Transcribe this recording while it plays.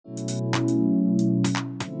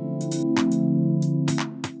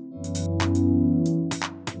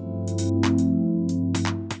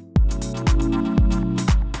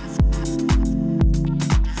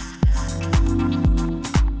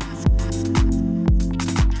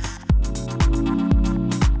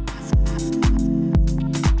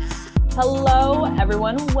Hello,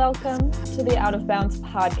 everyone. Welcome to the Out of Bounds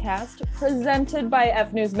podcast presented by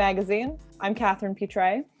F News Magazine. I'm Catherine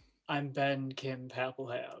Petre. I'm Ben Kim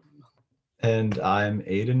Papelham. And I'm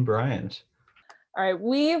Aiden Bryant. All right,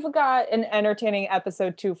 we've got an entertaining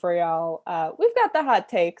episode 2 for y'all. We've got the hot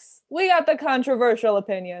takes. We got the controversial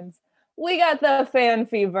opinions. We got the fan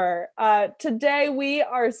fever. Today, we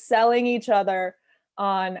are selling each other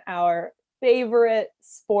on our favorite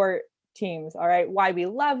sport teams, all right? Why we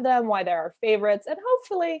love them, why they're our favorites, and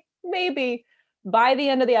hopefully, maybe by the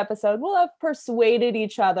end of the episode, we'll have persuaded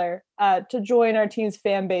each other to join our team's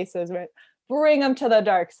fan bases, right? Bring them to the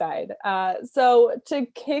dark side. So to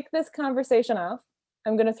kick this conversation off,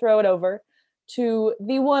 I'm going to throw it over to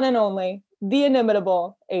the one and only, the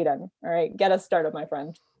inimitable Aiden. All right, get us started, my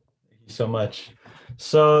friend. Thank you so much.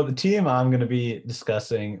 So the team I'm going to be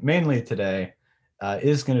discussing mainly today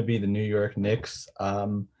is going to be the New York Knicks.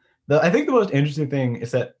 I think the most interesting thing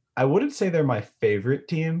is that I wouldn't say they're my favorite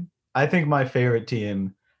team. I think my favorite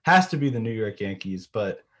team has to be the New York Yankees,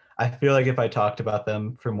 but I feel like if I talked about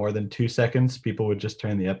them for more than 2 seconds, people would just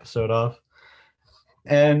turn the episode off.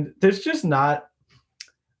 And there's just not.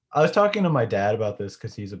 I was talking to my dad about this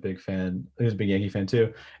because he's a big fan. He's a big Yankee fan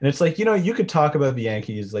too. And it's like, you could talk about the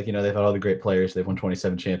Yankees, like, they've had all the great players. They've won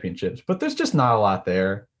 27 championships, but there's just not a lot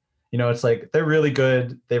there. It's like they're really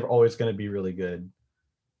good. They're always going to be really good.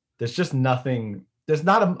 There's just nothing. There's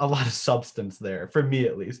not a lot of substance there, for me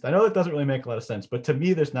at least. I know that doesn't really make a lot of sense, but to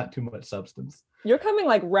me, there's not too much substance. You're coming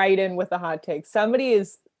right in with the hot take. Somebody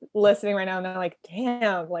is listening right now and they're like,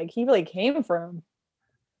 damn, he really came from.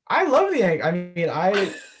 I love the Yankees. I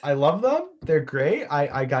mean, I love them. They're great.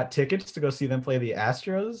 I got tickets to go see them play the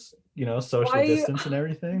Astros, social distance and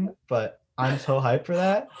everything, but I'm so hyped for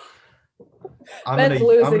that. Ben's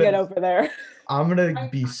losing it over there. I'm going to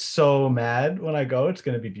be so mad when I go. It's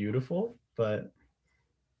going to be beautiful, but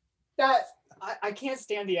I can't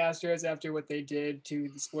stand the Astros after what they did to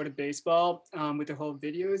the sport of baseball with the whole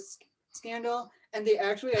videos scandal. And they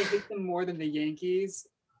actually, I hate them more than the Yankees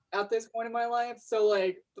at this point in my life. So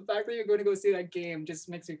the fact that you're going to go see that game just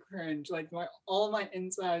makes me cringe. All my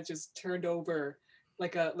insides just turned over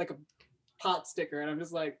like a pot sticker. And I'm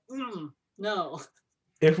just like, no.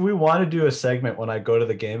 If we want to do a segment when I go to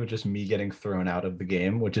the game of just me getting thrown out of the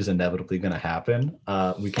game, which is inevitably going to happen,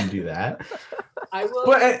 we can do that. I will.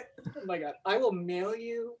 Oh my God! I will mail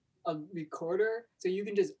you a recorder so you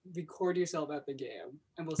can just record yourself at the game,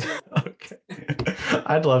 and we'll see. Okay.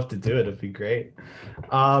 I'd love to do it. It'd be great.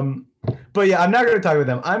 But yeah, I'm not going to talk about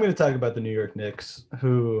them. I'm going to talk about the New York Knicks,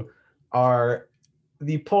 who are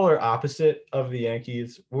the polar opposite of the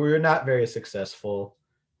Yankees. We're not very successful.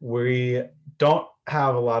 We don't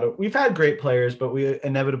have we've had great players, but we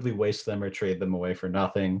inevitably waste them or trade them away for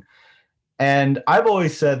nothing. And I've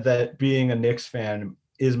always said that being a Knicks fan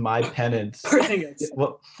is my penance.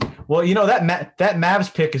 Well, that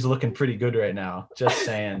Mavs pick is looking pretty good right now. Just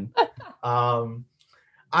saying. I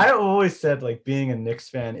always said being a Knicks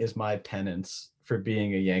fan is my penance for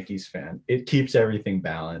being a Yankees fan. It keeps everything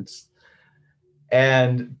balanced.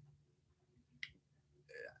 And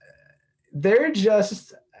they're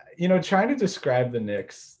just, trying to describe the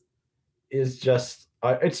Knicks is just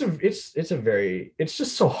it's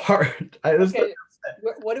just so hard. Okay.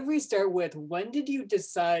 What if we start with, when did you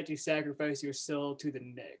decide to sacrifice your soul to the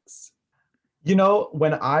Knicks?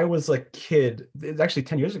 When I was a kid, it's actually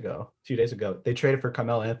 10 years ago, a few days ago, they traded for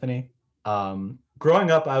Carmelo Anthony.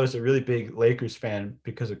 Growing up, I was a really big Lakers fan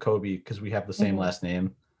because of Kobe, because we have the same last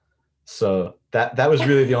name. So that was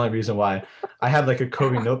really the only reason why. I had a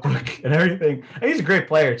Kobe notebook and everything. And he's a great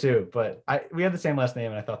player too, but we had the same last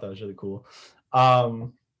name and I thought that was really cool.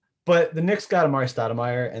 But the Knicks got Amar'e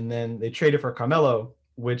Stoudemire, and then they traded for Carmelo,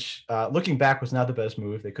 which looking back was not the best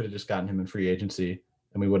move. They could have just gotten him in free agency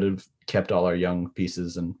and we would have kept all our young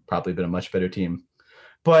pieces and probably been a much better team.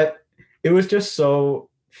 But it was just so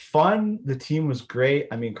fun. The team was great.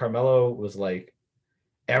 I mean, Carmelo was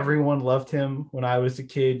everyone loved him when I was a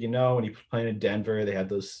kid, when he was playing in Denver. They had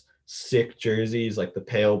those sick jerseys, the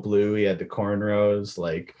pale blue. He had the cornrows.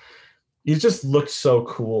 He just looked so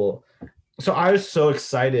cool. So I was so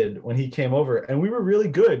excited when he came over, and we were really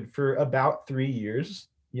good for about 3 years.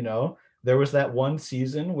 There was that one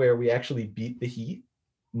season where we actually beat the Heat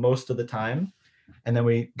most of the time, and then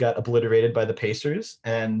we got obliterated by the Pacers.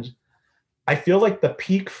 And I feel like the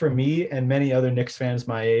peak for me and many other Knicks fans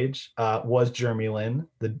my age was Jeremy Lin.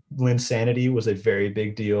 The Linsanity was a very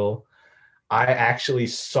big deal. I actually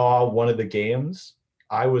saw one of the games.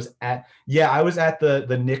 I was at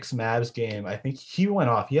the Knicks Mavs game. I think he went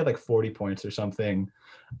off. He had 40 points or something.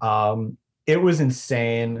 It was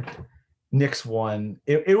insane. Knicks won.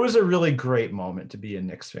 It was a really great moment to be a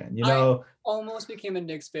Knicks fan. You know, almost became a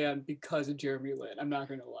Knicks fan because of Jeremy Lin. I'm not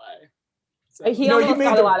gonna lie. So, He you almost made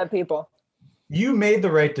got a lot of people. You made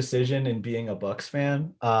the right decision in being a Bucks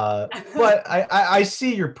fan. But I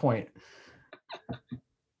see your point.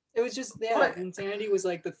 It was just that insanity was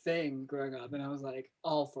like the thing growing up, and I was like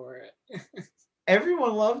all for it.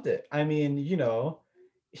 Everyone loved it. I mean, you know,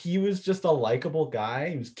 he was just a likable guy.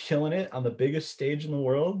 He was killing it on the biggest stage in the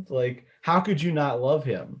world. Like, how could you not love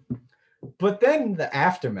him? But then the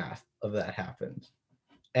aftermath of that happened,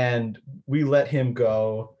 and we let him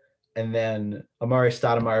go. And then Amari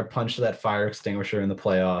Stoudemire punched that fire extinguisher in the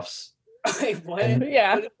playoffs. Wait, what?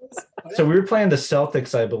 Yeah. So we were playing the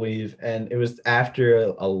Celtics, I believe, and it was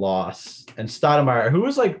after a loss. And Stoudemire, who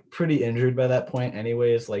was like pretty injured by that point,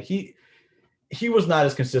 anyways, like he was not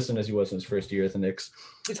as consistent as he was in his first year at the Knicks.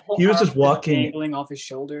 He was just walking, dangling off his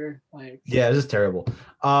shoulder, like yeah, this is terrible.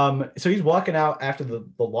 So he's walking out after the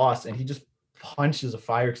loss, and he just punches a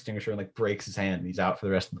fire extinguisher and like breaks his hand. And he's out for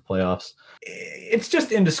the rest of the playoffs. It's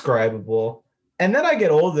just indescribable. And then I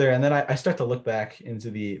get older, and then I start to look back into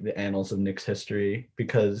the annals of Knicks history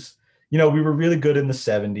because, you know, we were really good in the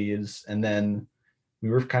 70s, and then we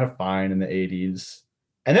were kind of fine in the 80s.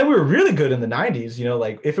 And then we were really good in the 90s. You know,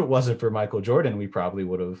 like if it wasn't for Michael Jordan, we probably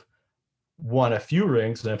would have won a few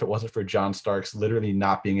rings. And if it wasn't for John Starks literally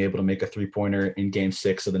not being able to make a three-pointer in game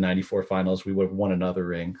 6 of the 94 finals, we would have won another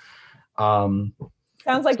ring. Sounds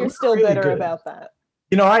like you're still really bitter about that.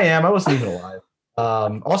 You know, I am. I wasn't even alive.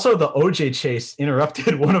 Also, the OJ chase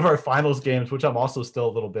interrupted one of our finals games, which I'm also still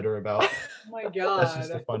a little bitter about. Oh my God. That's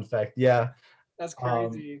just a fun fact. Yeah. That's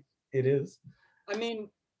crazy. It is. I mean,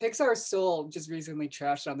 Pixar Soul just recently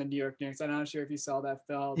trashed on the New York Knicks. I'm not sure if you saw that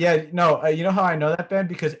film. Yeah, no, you know how I know that, Ben?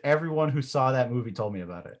 Because everyone who saw that movie told me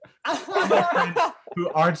about it. My friends who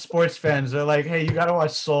aren't sports fans, they're like, hey, you got to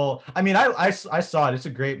watch Soul. I mean, I saw it. It's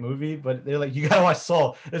a great movie, but they're like, you got to watch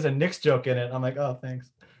Soul. There's a Knicks joke in it. I'm like, oh,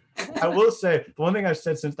 thanks. I will say, the one thing I've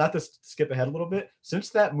said since, not to skip ahead a little bit, since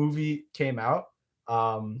that movie came out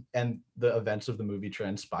and the events of the movie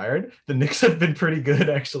transpired, the Knicks have been pretty good,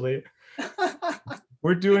 actually.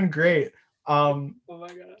 We're doing great. Oh my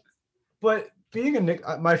God. But being a Knicks,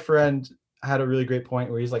 my friend had a really great point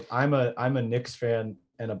where he's like, I'm a Knicks fan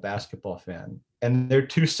and a basketball fan. And they're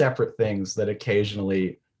two separate things that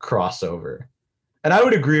occasionally cross over. And I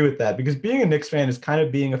would agree with that because being a Knicks fan is kind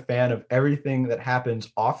of being a fan of everything that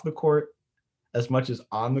happens off the court as much as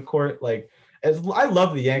on the court. Like, I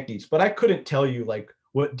love the Yankees, but I couldn't tell you like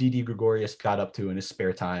what Didi Gregorius got up to in his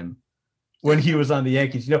spare time when he was on the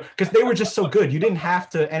Yankees, you know, because they were just so good. You didn't have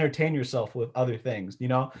to entertain yourself with other things, you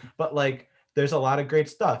know, but like there's a lot of great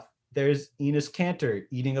stuff. There's Enes Kanter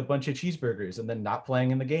eating a bunch of cheeseburgers and then not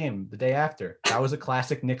playing in the game the day after. That was a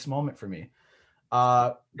classic Knicks moment for me.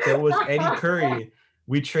 There was Eddie Curry.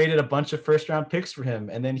 We traded a bunch of first-round picks for him,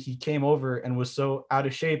 and then he came over and was so out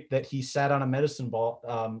of shape that he sat on a medicine ball,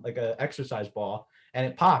 like an exercise ball, and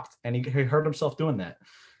it popped, and he hurt himself doing that.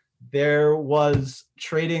 There was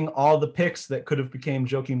trading all the picks that could have became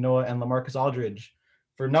Joakim Noah and LaMarcus Aldridge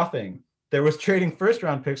for nothing. There was trading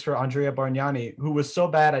first-round picks for Andrea Bargnani, who was so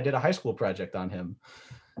bad I did a high school project on him.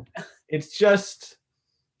 It's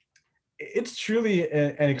truly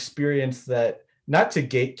an experience that, not to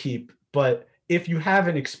gatekeep, but if you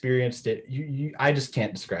haven't experienced it, I just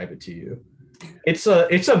can't describe it to you. It's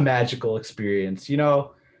a magical experience. You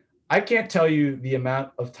know, I can't tell you the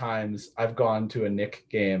amount of times I've gone to a Knick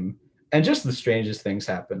game and just the strangest things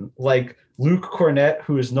happen. Like Luke Cornett,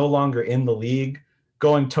 who is no longer in the league,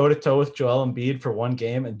 going toe-to-toe with Joel Embiid for one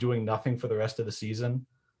game and doing nothing for the rest of the season.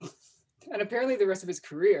 And apparently the rest of his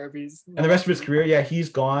career. And the rest of his career, yeah, he's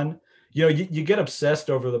gone. You know, you get obsessed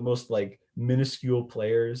over the most like minuscule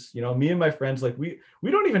players. You know, me and my friends, like we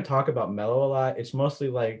don't even talk about Melo a lot. It's mostly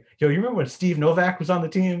like, yo, you remember when Steve Novak was on the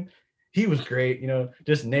team? He was great, you know,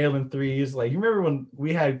 just nailing threes. Like, you remember when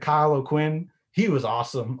we had Kyle O'Quinn? He was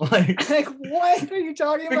awesome. Like what are you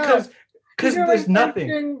talking about? Because there's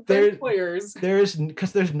nothing. Players.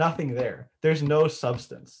 Because there's nothing there. There's no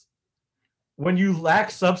substance. When you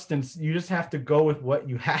lack substance, you just have to go with what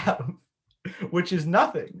you have, which is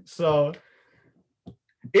nothing. So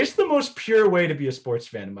it's the most pure way to be a sports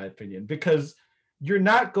fan, in my opinion, because you're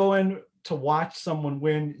not going to watch someone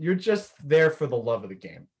win. You're just there for the love of the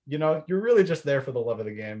game. You know, you're really just there for the love of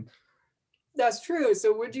the game. That's true.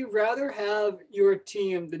 So would you rather have your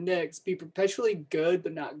team, the Knicks, be perpetually good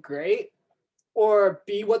but not great, or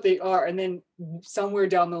be what they are and then somewhere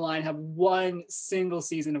down the line have one single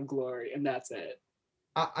season of glory and that's it?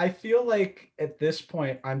 I feel like at this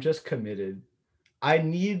point, I'm just committed. I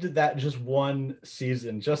need that just one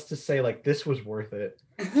season just to say like this was worth it.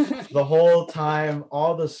 The whole time,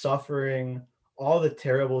 all the suffering, all the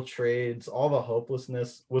terrible trades, all the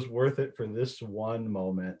hopelessness was worth it for this one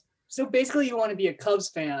moment. So basically, you want to be a Cubs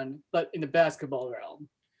fan, but in the basketball realm.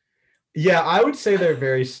 Yeah, I would say they're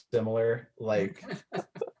very similar. Like,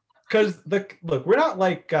 because look, we're not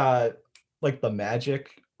like the Magic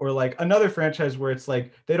or like another franchise where it's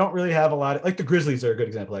like they don't really have a lot of, like the Grizzlies are a good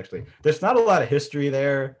example actually. There's not a lot of history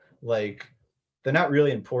there. Like they're not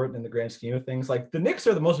really important in the grand scheme of things. Like the Knicks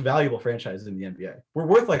are the most valuable franchise in the NBA. We're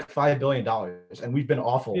worth like $5 billion and we've been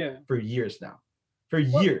awful for years now. For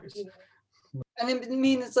years. And I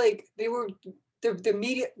mean, it's like they were the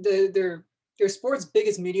media, their sports'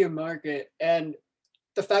 biggest media market, and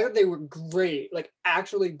the fact that they were great, like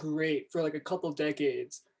actually great for like a couple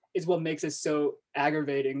decades, is what makes it so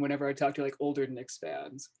aggravating whenever I talk to like older Knicks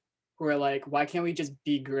fans who are like, why can't we just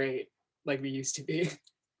be great like we used to be?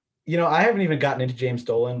 You know, I haven't even gotten into James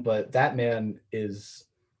Dolan, but that man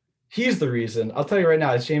he's the reason. I'll tell you right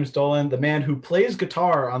now, it's James Dolan, the man who plays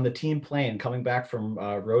guitar on the team plane coming back from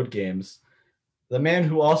road games. The man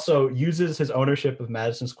who also uses his ownership of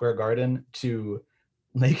Madison Square Garden to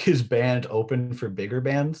make his band open for bigger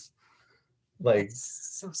bands. Like,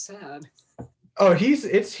 it's so sad. Oh,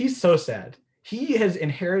 he's so sad. He has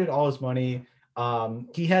inherited all his money.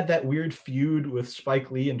 He had that weird feud with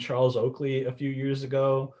Spike Lee and Charles Oakley a few years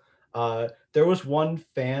ago. There was one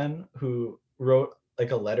fan who wrote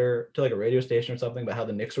like a letter to like a radio station or something about how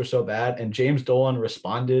the Knicks were so bad, and James Dolan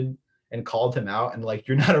responded and called him out and like,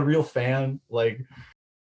 you're not a real fan. Like,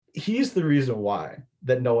 he's the reason why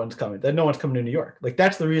no one's coming to New York. Like,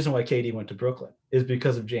 that's the reason why KD went to Brooklyn, is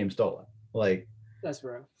because of James Dolan. Like, that's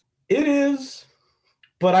rough. It is,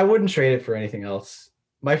 but I wouldn't trade it for anything else.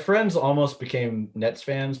 My friends almost became Nets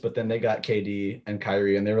fans, but then they got KD and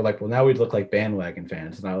Kyrie, and they were like, well, now we'd look like bandwagon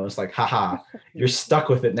fans. And I was like, haha, you're stuck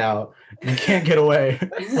with it now. You can't get away.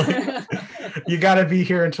 Like, you got to be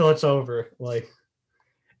here until it's over. Like,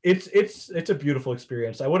 it's a beautiful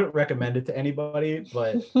experience. I wouldn't recommend it to anybody,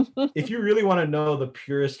 but if you really want to know the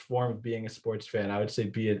purest form of being a sports fan, I would say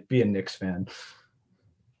be a Knicks fan.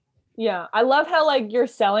 Yeah, I love how like you're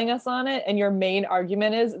selling us on it and your main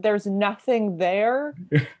argument is there's nothing there,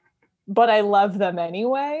 but I love them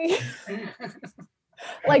anyway.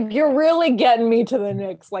 Like, you're really getting me to the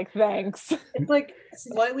Knicks, like, thanks. It's like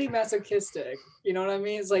slightly masochistic, you know what I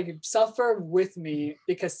mean? It's like, suffer with me,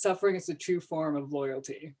 because suffering is the true form of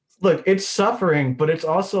loyalty. Look, it's suffering, but it's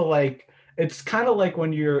also like, it's kind of like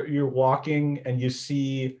when you're walking and you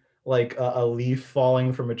see like a leaf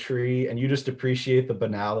falling from a tree and you just appreciate the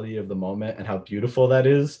banality of the moment and how beautiful that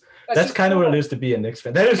is. That's kind of what it is to be a Knicks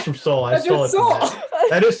fan. That is from Soul. I stole it from that.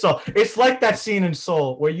 That is Soul. It's like that scene in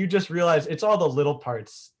Soul where you just realize it's all the little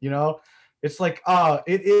parts, you know? It's like,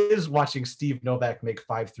 it is watching Steve Novak make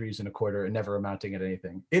 5 threes in a quarter and never amounting at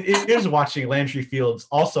anything. It is watching Landry Fields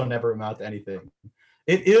also never amount to anything.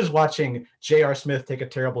 It is watching J.R. Smith take a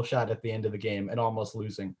terrible shot at the end of the game and almost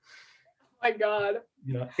losing. My God.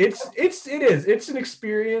 You know, it's an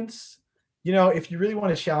experience. You know, if you really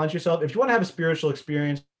want to challenge yourself, if you want to have a spiritual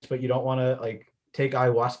experience, but you don't want to like take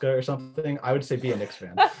ayahuasca or something, I would say be a Knicks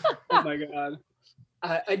fan. Oh my God.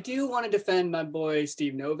 I do want to defend my boy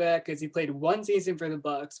Steve Novak, because he played one season for the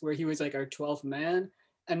Bucks where he was like our 12th man,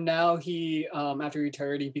 and now he after he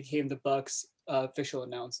retired, he became the Bucks official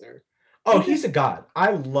announcer. Oh, he's a god.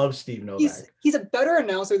 I love Steve Novak. He's a better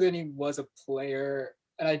announcer than he was a player,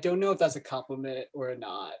 and I don't know if that's a compliment or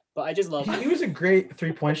not, but I just love him. He was a great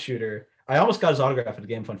 3-point shooter. I almost got his autograph at the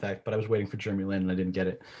game, fun fact, but I was waiting for Jeremy Lin and I didn't get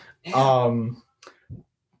it. Damn.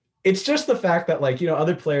 It's just the fact that, like, you know,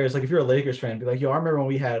 other players, like if you're a Lakers fan, be like, yo, I remember when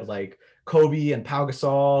we had like Kobe and Pau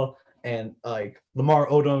Gasol and like Lamar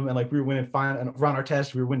Odom, and like we were winning fine, and Ron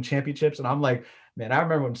Artest, we were winning championships. And I'm like, man, I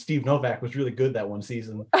remember when Steve Novak was really good that one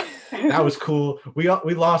season. That was cool. We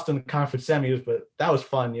lost in the conference semis, but that was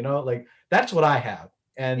fun, you know? Like, that's what I have.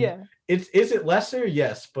 And yeah. Is it lesser?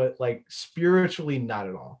 Yes, but like spiritually, not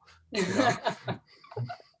at all. You know?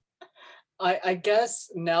 I guess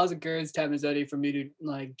now's a good time, Izzetti, for me to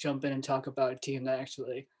like jump in and talk about a team that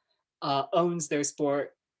actually owns their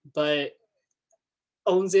sport, but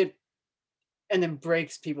owns it and then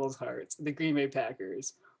breaks people's hearts. The Green Bay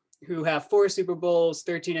Packers, who have 4 Super Bowls,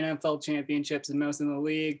 13 NFL championships, and most in the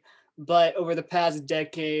league. But over the past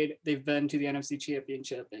decade, they've been to the NFC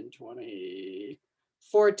Championship in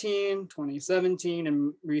 2014, 2017,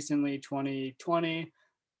 and recently 2020,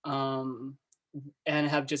 and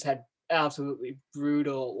have just had absolutely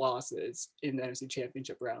brutal losses in the NFC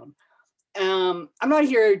Championship round. I'm not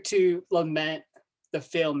here to lament the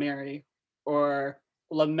Hail Mary or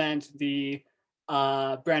lament the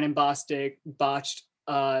Brandon Bostic botched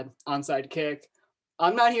onside kick.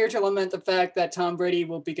 I'm not here to lament the fact that Tom Brady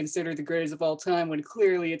will be considered the greatest of all time when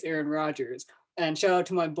clearly it's Aaron Rodgers. And shout out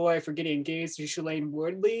to my boy for getting engaged to Shailene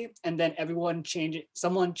Woodley. And then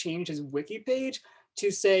someone changed his wiki page to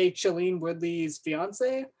say Shailene Woodley's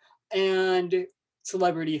fiance and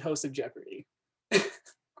celebrity host of Jeopardy.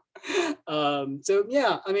 So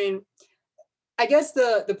yeah, I mean, I guess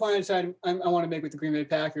the point I want to make with the Green Bay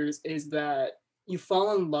Packers is that you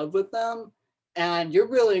fall in love with them and you're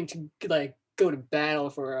willing to like go to battle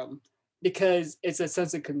for them because it's a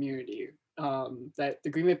sense of community that the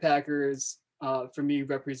Green Bay Packers for me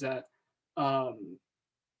represent that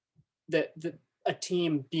a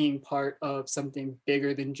team being part of something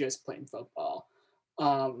bigger than just playing football.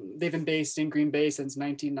 They've been based in Green Bay since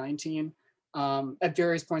 1919. At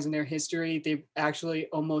various points in their history, they've actually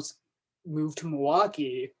almost moved to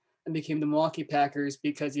Milwaukee and became the Milwaukee Packers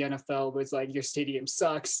because the NFL was like, your stadium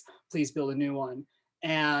sucks, please build a new one.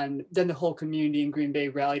 And then the whole community in Green Bay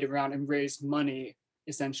rallied around and raised money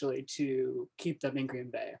essentially to keep them in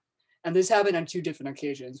Green Bay. And this happened on two different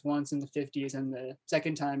occasions, once in the 50s and the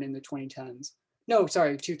second time in the 2010s. No,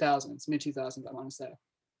 sorry, 2000s, mid 2000s, I want to say.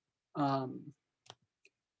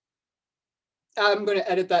 I'm going to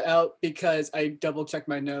edit that out because I double checked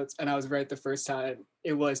my notes and I was right the first time.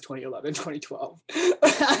 It was 2011, 2012.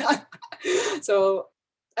 So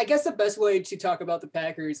I guess the best way to talk about the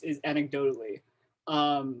Packers is anecdotally.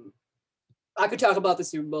 I could talk about the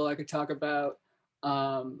Super Bowl. I could talk about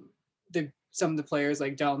some of the players,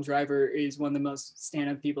 like Donald Driver is one of the most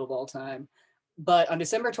stand-up people of all time. But on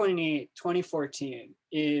December 28, 2014,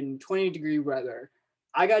 in 20-degree weather,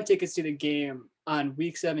 I got tickets to the game on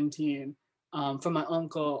week 17 from my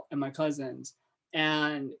uncle and my cousins.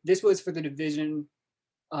 And this was for the division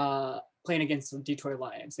playing against the Detroit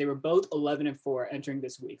Lions. They were both 11-4 entering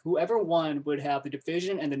this week. Whoever won would have the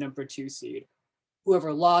division and the number 2 seed.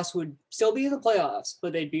 Whoever lost would still be in the playoffs,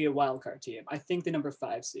 but they'd be a wild card team. I think the number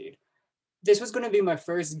 5 seed. This was going to be my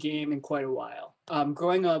first game in quite a while.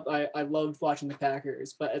 Growing up, I loved watching the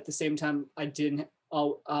Packers, but at the same time, I didn't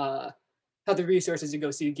have the resources to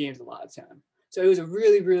go see games a lot of time. So it was a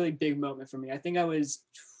really, really big moment for me. I think I was,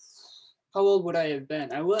 how old would I have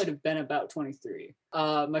been? I would have been about 23.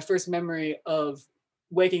 My first memory of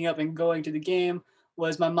waking up and going to the game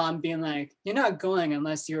was my mom being like, you're not going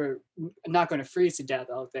unless you're not going to freeze to death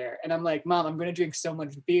out there. And I'm like, Mom, I'm going to drink so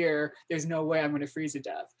much beer. There's no way I'm going to freeze to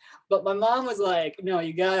death. But my mom was like, no,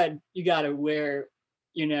 you gotta wear,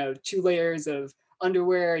 2 layers of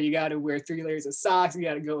underwear. You got to wear 3 layers of socks. You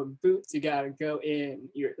got to go in boots. You got to go in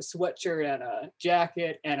your sweatshirt and a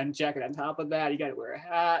jacket on top of that. You got to wear a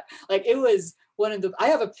hat. Like it was I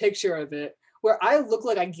have a picture of it where I look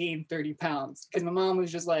like I gained 30 pounds because my mom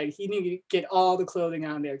was just like, you need to get all the clothing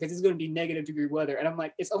on there because it's going to be negative-degree weather. And I'm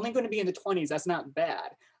like, it's only going to be in the 20s. That's not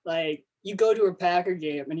bad. Like you go to a Packer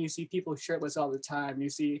game and you see people shirtless all the time. You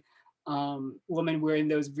see women wearing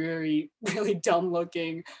those very, really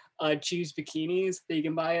dumb-looking cheese bikinis that you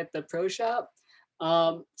can buy at the pro shop.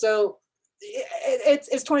 So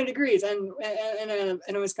it's 20 degrees and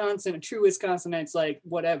in Wisconsin, a true Wisconsin, it's like,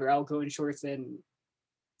 whatever, I'll go in shorts and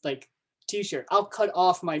like t-shirt. I'll cut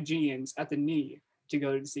off my jeans at the knee to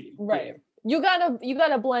go to see. Right. Game. You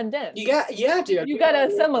gotta blend in. Yeah, dude. You gotta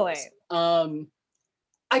assimilate.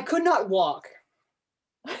 I could not walk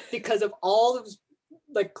because of all of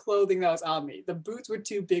like clothing that was on me. The boots were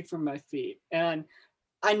too big for my feet. And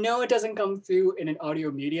I know it doesn't come through in an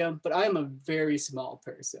audio medium, but I am a very small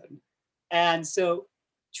person. And so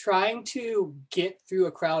trying to get through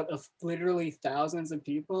a crowd of literally thousands of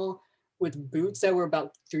people with boots that were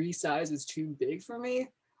about 3 sizes too big for me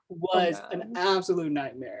was an absolute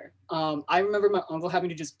nightmare. I remember my uncle having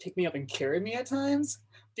to just pick me up and carry me at times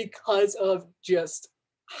because of just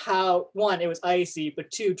how, 1, it was icy,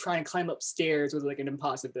 but 2, trying to climb upstairs was like an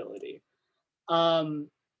impossibility. And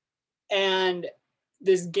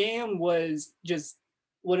this game was just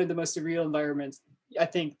one of the most surreal environments. I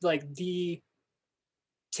think like the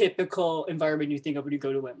typical environment you think of when you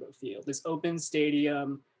go to Lambeau Field, this open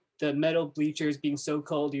stadium, the metal bleachers being so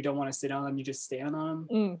cold you don't want to sit on them, you just stand on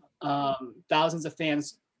them. Thousands of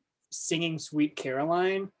fans singing Sweet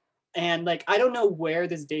Caroline. And like, I don't know where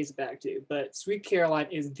this dates back to, but Sweet Caroline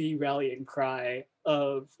is the rallying cry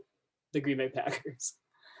of the Green Bay Packers.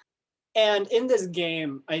 And in this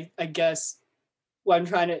game, I guess what I'm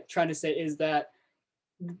trying to say is that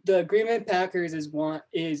the Green Bay Packers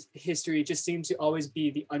is history. It just seems to always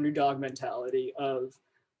be the underdog mentality of,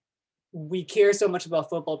 we care so much about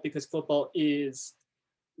football because football is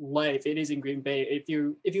life. It is in Green Bay. If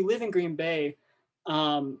you live in Green Bay,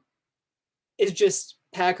 it's just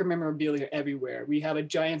Packer memorabilia everywhere. We have a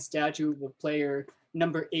giant statue of a player,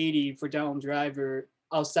 number 80 for Donald Driver,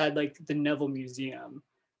 outside like the Neville Museum.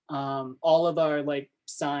 All of our like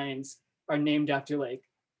signs are named after like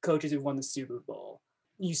coaches who won the Super Bowl.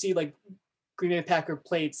 You see like Green Bay Packer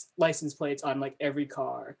plates, license plates on like every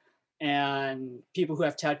car, and people who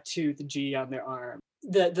have tattooed the G on their arm.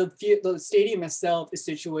 The stadium itself is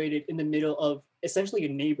situated in the middle of essentially a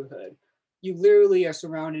neighborhood. You literally are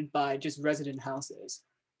surrounded by just resident houses.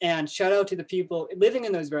 And shout out to the people living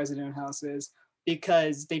in those resident houses,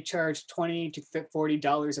 because they charge $20 to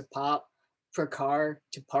 $40 a pop per car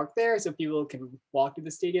to park there, so people can walk to the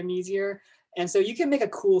stadium easier. And so you can make a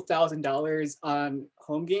cool $1,000 on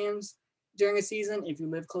home games during a season if you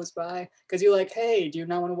live close by, because you're like, hey, do you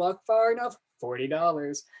not want to walk far enough?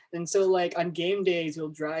 $40. And so like on game days, you'll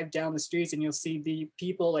drive down the streets and you'll see the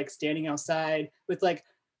people like standing outside with like,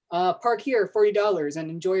 park here, $40 and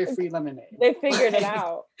enjoy a free lemonade. They figured it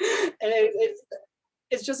out. And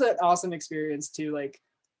it's just an awesome experience to like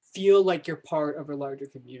feel like you're part of a larger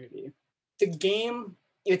community. The game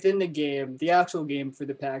within the game, the actual game for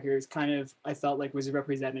the Packers kind of, I felt like was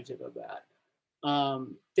representative of that.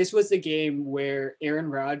 This was the game where Aaron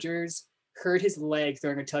Rodgers hurt his leg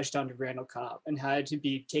throwing a touchdown to Randall Cobb and had to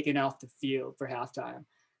be taken off the field for halftime.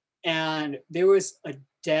 And there was a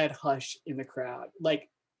dead hush in the crowd. Like,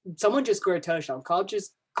 someone just scored a touchdown. Cobb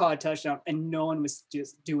just caught a touchdown and no one was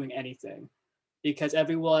just doing anything, because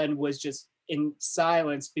everyone was just in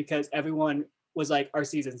silence, because everyone was like, our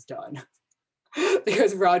season's done.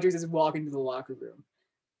 Because Rodgers is walking to the locker room.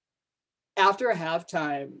 After a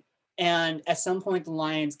halftime, and at some point the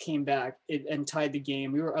Lions came back and tied the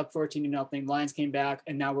game. We were up 14-0. Lions came back,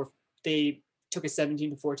 and now they took a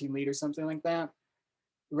 17-14 lead or something like that.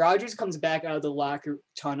 Rodgers comes back out of the locker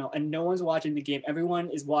tunnel and no one's watching the game. Everyone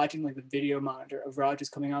is watching like the video monitor of Rodgers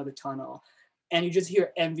coming out of the tunnel. And you just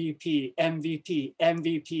hear MVP, MVP,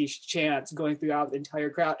 MVP chants going throughout the entire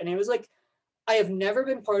crowd. And it was like, I have never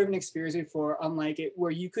been part of an experience before unlike it,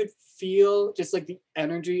 where you could feel just like the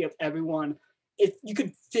energy of everyone. You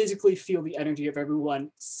could physically feel the energy of everyone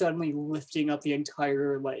suddenly lifting up the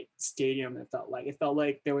entire like stadium. It felt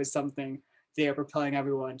like there was something there propelling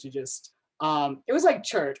everyone to just, it was like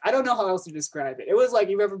church. I don't know how else to describe it. It was like,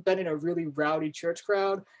 you've ever been in a really rowdy church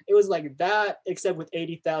crowd? It was like that, except with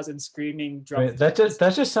 80,000 screaming drum. Wait, that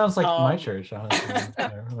just sounds like my church, honestly,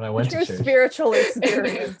 when I went to church. Spiritual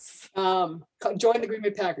experience. Join the Green Bay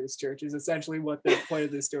Packers church is essentially what the point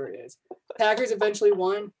of this story is. Packers eventually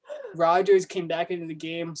won. Rodgers came back into the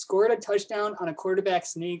game, scored a touchdown on a quarterback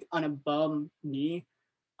sneak on a bum knee.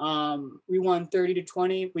 We won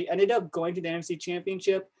 30-20. We ended up going to the NFC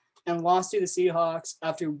Championship and lost to the Seahawks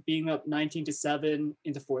after being up 19-7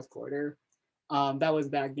 in the fourth quarter. That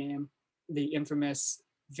was that game, the infamous,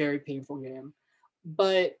 very painful game.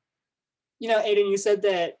 But, you know, Aiden, you said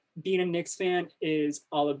that being a Knicks fan is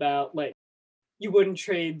all about, like, you wouldn't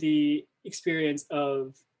trade the experience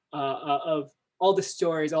of all the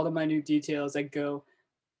stories, all the minute details that go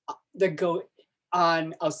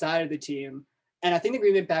on outside of the team. And I think the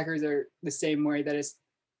Green Bay Packers are the same way. That is,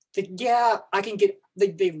 yeah, I can get,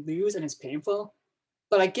 they lose and it's painful,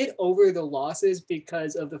 but I get over the losses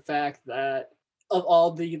because of the fact that of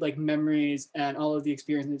all the like memories and all of the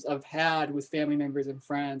experiences I've had with family members and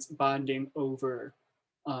friends bonding over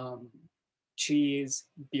cheese,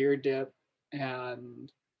 beer dip,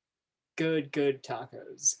 and good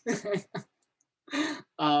tacos.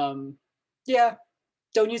 Yeah,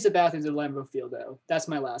 don't use the bathrooms at Lambeau Field though. That's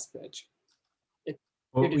my last pitch.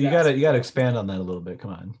 Well, you gotta expand on that a little bit.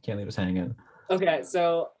 Come on, can't leave us hanging. Okay,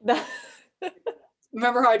 so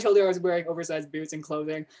remember how I told you I was wearing oversized boots and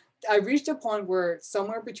clothing? I reached a point where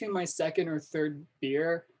somewhere between my second or third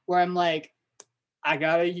beer, where I'm like, I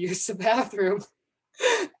gotta use the bathroom,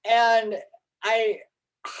 and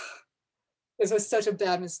this was such a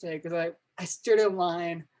bad mistake because I stood in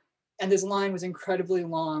line. And this line was incredibly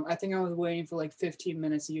long. I think I was waiting for like 15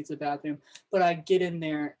 minutes to use the bathroom, but I get in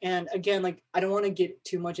there. And again, like, I don't want to get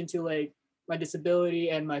too much into like my disability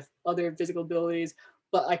and my other physical abilities,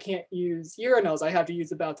 but I can't use urinals. I have to use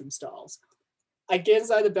the bathroom stalls. I get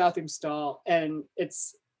inside the bathroom stall and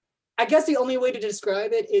I guess the only way to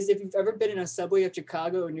describe it is if you've ever been in a subway of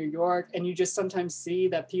Chicago or New York and you just sometimes see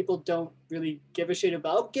that people don't really give a shit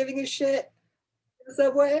about giving a shit in the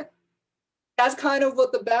subway. That's kind of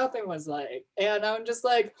what the bathroom was like. And I'm just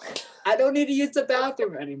like, I don't need to use the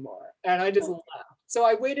bathroom anymore. And I just left. So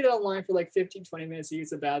I waited online for like 15, 20 minutes to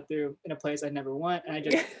use the bathroom in a place I never went. And I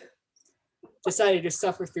just decided to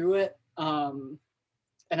suffer through it. And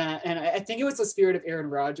I think it was the spirit of Aaron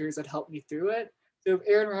Rodgers that helped me through it. So if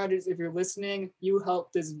Aaron Rodgers, if you're listening, you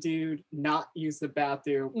helped this dude not use the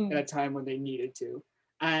bathroom at a time when they needed to.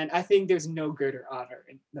 And I think there's no greater honor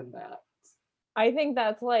than that. I think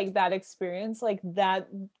that's like that experience, like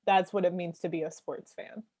that's what it means to be a sports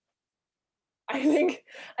fan. I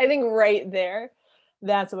think right there,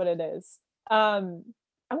 that's what it is. I'm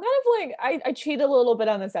kind of like I cheated a little bit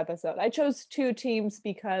on this episode. I chose two teams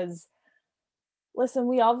because listen,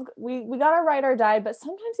 we gotta ride or die, but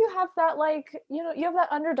sometimes you have that like, you have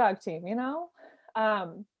that underdog team, and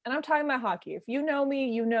I'm talking about hockey. If you know me,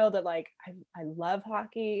 you know that like I love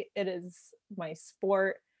hockey. It is my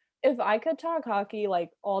sport. If I could talk hockey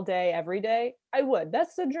like all day, every day, I would.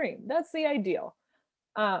 That's the dream. That's the ideal.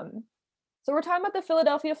 Um, so we're talking about the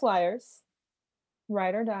Philadelphia Flyers,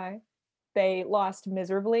 ride or die. They lost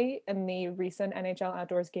miserably in the recent NHL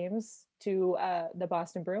Outdoors games to the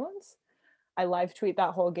Boston Bruins. I live tweet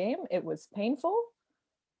that whole game. It was painful.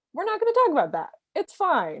 We're not going to talk about that. It's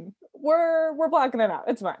fine. We're blocking it out.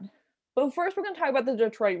 It's fine. But first, we're going to talk about the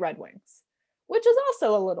Detroit Red Wings, which is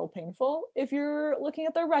also a little painful if you're looking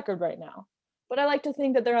at their record right now. But I like to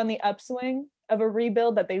think that they're on the upswing of a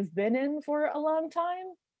rebuild that they've been in for a long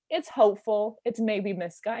time. It's hopeful. It's maybe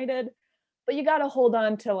misguided, but you got to hold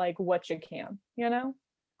on to like what you can,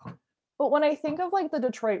 But when I think of like the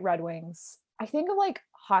Detroit Red Wings, I think of like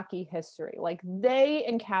hockey history. Like they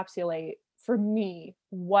encapsulate for me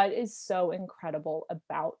what is so incredible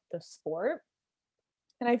about the sport.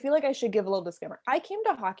 And I feel like I should give a little disclaimer. I came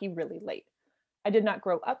to hockey really late. I did not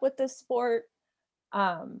grow up with this sport.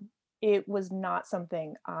 It was not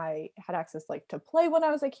something I had access like to play when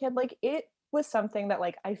I was a kid. Like it was something that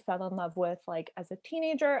like I fell in love with like as a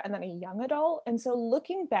teenager and then a young adult. And so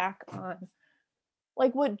looking back on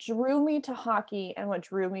like what drew me to hockey and what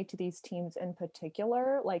drew me to these teams in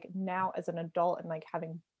particular, like now as an adult and like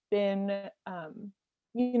having been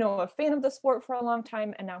a fan of the sport for a long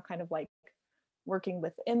time and now kind of like working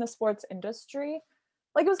within the sports industry,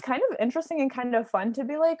 like it was kind of interesting and kind of fun to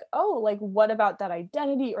be like, oh, like what about that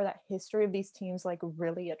identity or that history of these teams like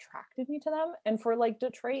really attracted me to them? And for like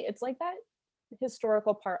Detroit, it's like that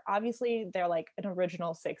historical part. Obviously, they're like an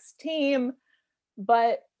original six team,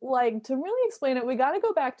 but like to really explain it, we got to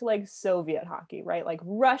go back to like Soviet hockey, right? Like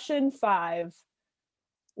Russian 5,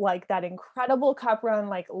 like that incredible cup run,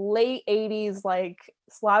 like late 80s, like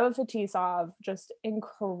Slava Fetisov, just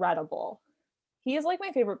incredible. He is like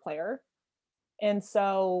my favorite player. And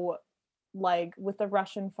so like with the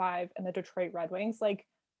Russian 5 and the Detroit Red Wings, like,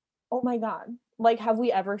 oh my God, like have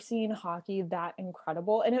we ever seen hockey that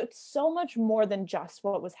incredible? And it's so much more than just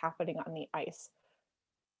what was happening on the ice.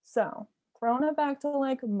 So throwing it back to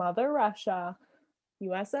like Mother Russia,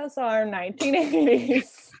 USSR,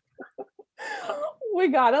 1980s. We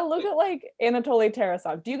gotta look at like Anatoly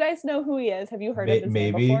Tarasov. Do you guys know who he is? Have you heard of his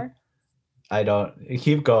name before? I don't.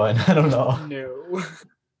 Keep going. I don't know. No.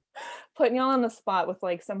 Putting y'all on the spot with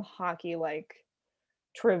like some hockey like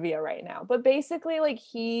trivia right now. But basically like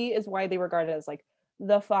he is widely regarded as like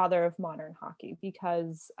the father of modern hockey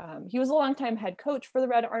because he was a longtime head coach for the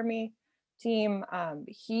Red Army team.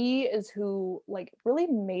 He is who like really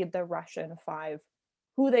made the Russian 5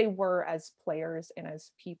 who they were as players and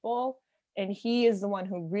as people. And he is the one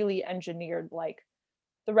who really engineered like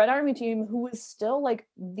the Red Army team, who is still like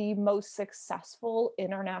the most successful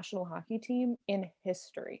international hockey team in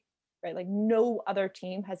history, right? Like no other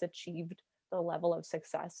team has achieved the level of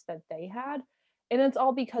success that they had. And it's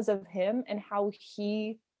all because of him and how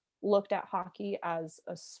he looked at hockey as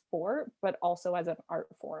a sport, but also as an art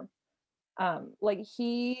form. Like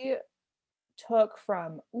he took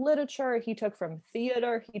from literature, he took from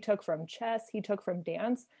theater, he took from chess, he took from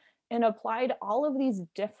dance, and applied all of these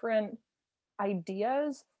different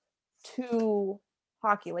ideas to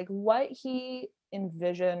hockey. Like what he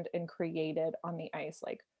envisioned and created on the ice,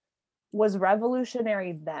 like was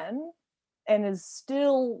revolutionary then and is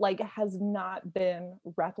still like has not been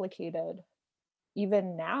replicated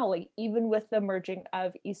even now, like even with the merging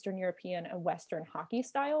of Eastern European and Western hockey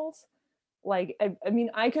styles. Like I mean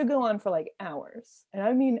I could go on for like hours, and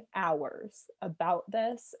I mean hours, about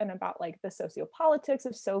this and about like the sociopolitics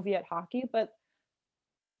of Soviet hockey, but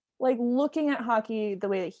like looking at hockey the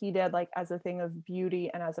way that he did, like as a thing of beauty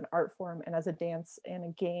and as an art form and as a dance and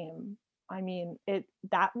a game, I mean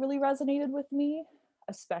that really resonated with me,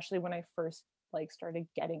 especially when I first like started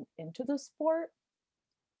getting into the sport.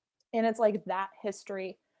 And it's like that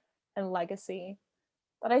history and legacy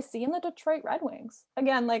that I see in the Detroit Red Wings.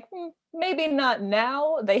 Again, like maybe not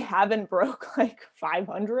now. They haven't broke like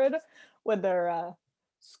 500 with their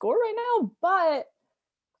score right now, but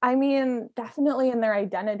I mean, definitely in their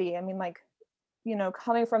identity. I mean, like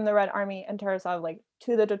coming from the Red Army and Tarasov, like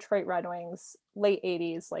to the Detroit Red Wings, late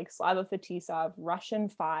 80s, like Slava Fetisov, Russian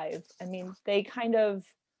 5. I mean,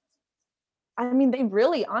 they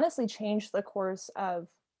really honestly changed the course of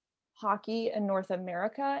hockey in North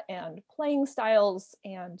America and playing styles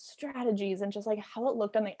and strategies and just like how it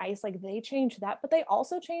looked on the ice. Like they changed that, but they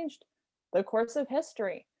also changed the course of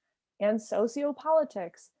history and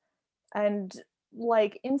sociopolitics and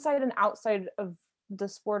like inside and outside of the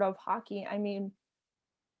sport of hockey. I mean,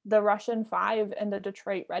 the Russian 5 and the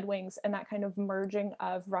Detroit Red Wings and that kind of merging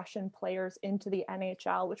of Russian players into the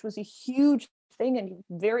NHL, which was a huge thing and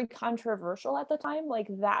very controversial at the time, like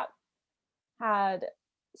that had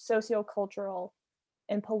sociocultural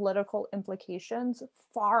and political implications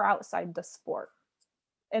far outside the sport.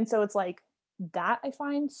 And so it's like that I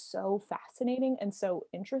find so fascinating and so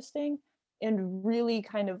interesting and really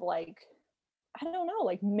kind of like, I don't know,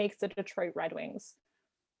 like makes the Detroit Red Wings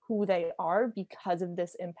who they are because of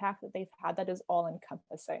this impact that they've had that is all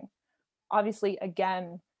encompassing. Obviously,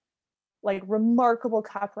 again, like remarkable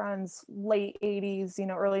cup runs, late 80s,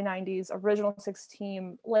 early 90s, original 6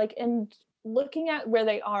 team, like, and looking at where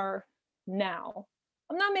they are now,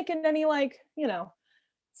 I'm not making any like,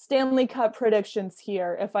 Stanley Cup predictions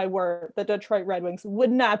here. If I were, the Detroit Red Wings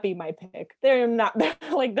would not be my pick. They're not going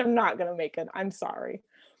to make it. I'm sorry.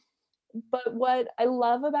 But what I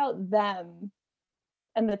love about them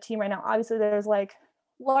and the team right now, obviously there's like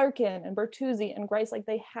Larkin and Bertuzzi and Greiss, like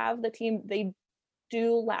they have the team. They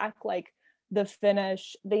do lack like the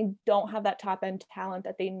finish. They don't have that top end talent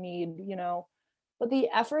that they need, but the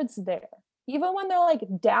effort's there. Even when they're like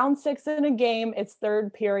down 6 in a game, it's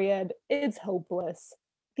third period, it's hopeless.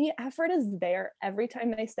 The effort is there every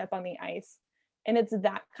time they step on the ice. And it's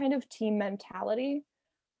that kind of team mentality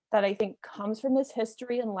that I think comes from this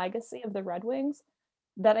history and legacy of the Red Wings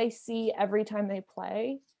that I see every time they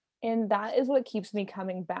play. And that is what keeps me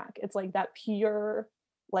coming back. It's like that pure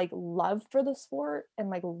like love for the sport and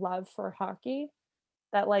like love for hockey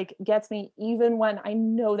that like gets me even when I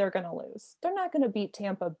know they're going to lose. They're not going to beat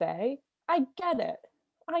Tampa Bay. I get it.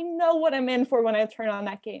 I know what I'm in for when I turn on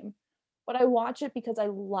that game. But I watch it because I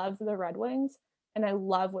love the Red Wings and I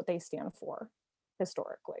love what they stand for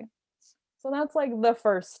historically. So that's like the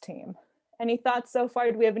first team. Any thoughts so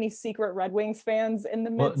far? Do we have any secret Red Wings fans in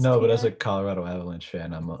the midst? Well, no, but as a Colorado Avalanche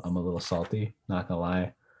fan, I'm a little salty, not gonna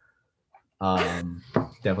lie.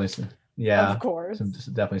 Definitely, yeah, of course,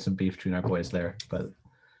 definitely some beef between our boys there. But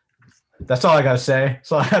that's all I gotta say.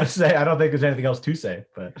 That's all I gotta say. I don't think there's anything else to say.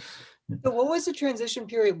 But so what was the transition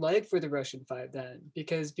period like for the Russian 5 then?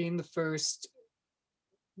 Because being the first,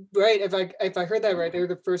 right? If I heard that right, they were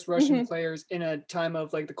the first Russian players in a time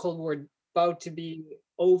of like the Cold War about to be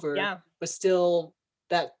over, but still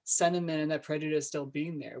that sentiment and that prejudice still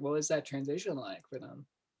being there. What was that transition like for them?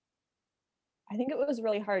 I think it was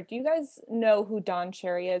really hard. Do you guys know who Don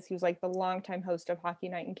Cherry is? He was like the longtime host of Hockey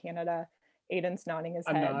Night in Canada. Aiden's nodding his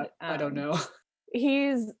head. I don't know.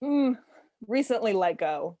 He's recently let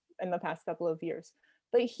go in the past couple of years,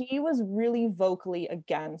 but he was really vocally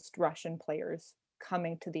against Russian players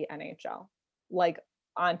coming to the NHL, like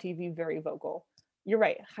on TV, very vocal. You're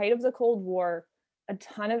right. Height of the Cold War, a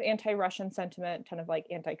ton of anti-Russian sentiment, ton of like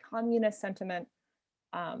anti-communist sentiment.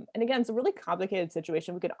 And again, it's a really complicated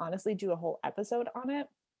situation. We could honestly do a whole episode on it,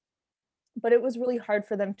 but it was really hard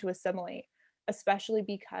for them to assimilate, especially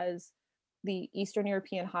because the Eastern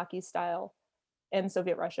European hockey style in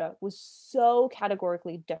Soviet Russia was so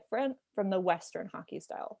categorically different from the Western hockey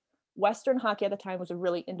style. Western hockey at the time was a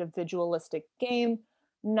really individualistic game,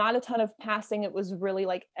 not a ton of passing. It was really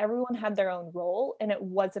like everyone had their own role, and it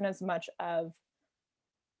wasn't as much of,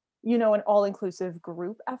 an all-inclusive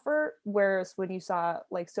group effort. Whereas when you saw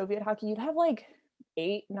like Soviet hockey, you'd have like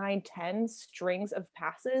 8, 9, 10 strings of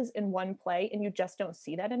passes in one play, and you just don't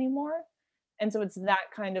see that anymore. And so it's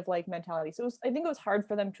that kind of like mentality. So I think it was hard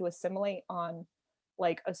for them to assimilate on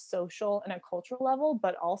like a social and a cultural level,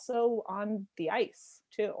 but also on the ice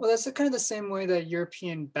too. Well, that's kind of the same way that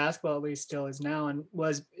European basketball at least still is now and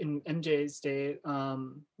was in MJ's day,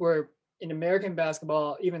 where in American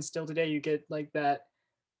basketball, even still today, you get like that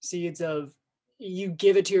seeds of you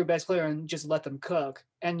give it to your best player and just let them cook.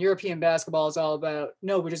 And European basketball is all about,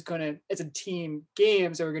 no, we're just going to, it's a team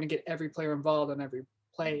game, so we're going to get every player involved on every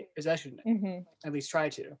play possession, at least try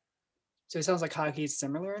to. So it sounds like hockey is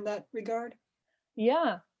similar in that regard.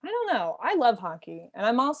 Yeah, I don't know. I love hockey. And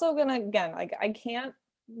I'm also gonna, again, like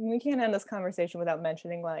we can't end this conversation without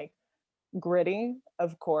mentioning like Gritty,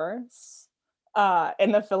 of course,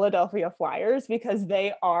 and the Philadelphia Flyers, because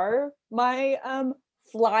they are my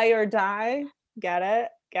fly or die, get it?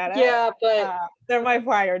 Get it? Yeah, but They're my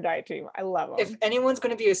fly or die team. I love them. if anyone's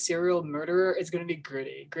going to be a serial murderer, it's going to be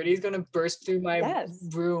Gritty. Gritty's going to burst through my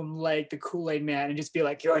room like the Kool-Aid Man and just be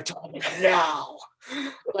like, "You're telling me now."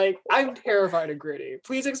 Like, I'm terrified of Gritty.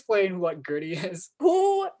 Please explain what Gritty is.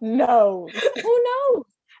 Who knows? Who knows?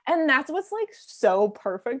 And that's what's like so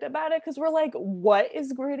perfect about it, because we're like, what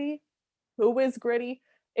is Gritty? Who is Gritty?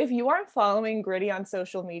 If you aren't following Gritty on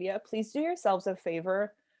social media, please do yourselves a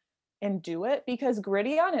favor and do it, because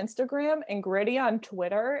Gritty on Instagram and Gritty on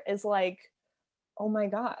Twitter is like, oh my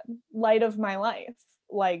God, light of my life.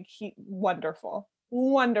 Like, wonderful.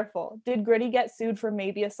 Did Gritty get sued for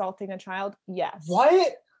maybe assaulting a child? Yes.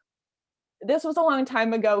 What? This was a long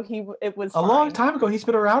time ago. It was a long time ago. He's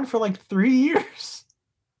been around for like 3 years.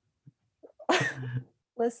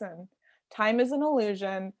 Listen, time is an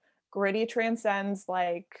illusion. Gritty transcends,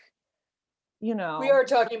 like, you know. We are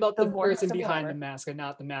talking about the person behind the mask and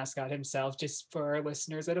not the mascot himself, just for our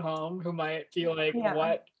listeners at home who might feel like,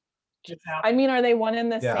 what just happened? I mean, are they one in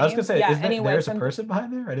the same? I was gonna say, there's a person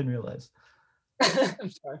behind there? I didn't realize. I'm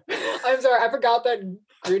sorry. I forgot that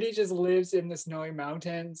Gritty just lives in the snowy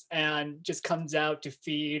mountains and just comes out to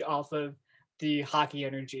feed off of the hockey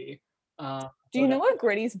energy. Do you know what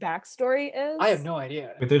Gritty's backstory is? I have no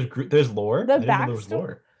idea. But there's lore? The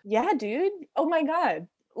backstory? Yeah, dude. Oh my God.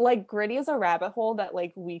 Like, Gritty is a rabbit hole that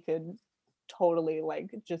like we could totally like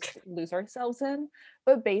just lose ourselves in.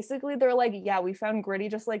 But basically they're like, yeah, we found Gritty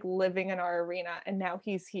just like living in our arena and now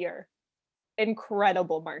he's here.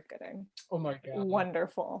 Incredible marketing. Oh my God.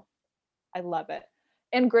 Wonderful. I love it.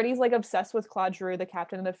 And Gritty's like obsessed with Claude Giroux, the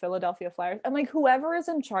captain of the Philadelphia Flyers. And like whoever is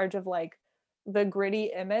in charge of like the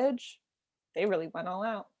Gritty image, they really went all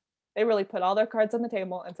out. They really put all their cards on the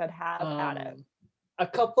table and said, have at it. A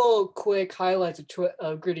couple quick highlights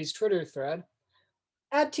of Gritty's Twitter thread.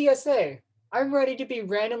 At TSA, I'm ready to be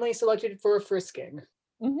randomly selected for a frisking.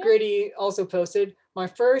 Mm-hmm. Gritty also posted, my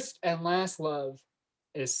first and last love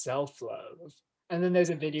is self-love. And then there's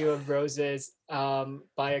a video of roses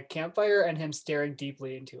by a campfire and him staring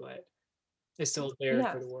deeply into it. It's still there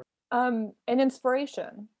for the world. An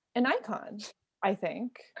inspiration, an icon, I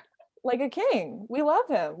think. Like a king. We love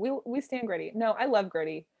him. We stand Gritty. No, I love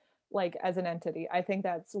Gritty, like as an entity. I think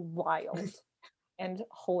that's wild and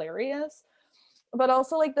hilarious. But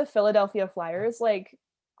also like the Philadelphia Flyers, like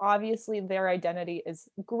obviously their identity is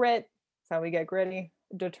grit. That's how we get Gritty,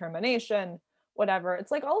 determination, whatever.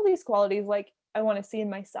 It's like all of these qualities like I want to see in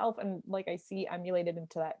myself and like I see emulated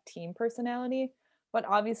into that team personality. But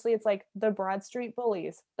obviously it's like the Broad Street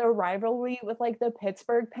Bullies, the rivalry with like the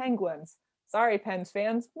Pittsburgh Penguins. Sorry, Pens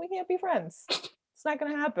fans, we can't be friends. It's not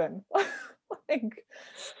gonna happen. Like,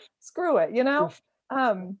 screw it, you know?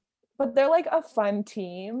 But they're like a fun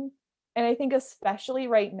team. And I think especially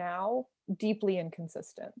right now, deeply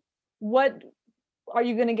inconsistent. What are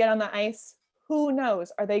you gonna get on the ice? Who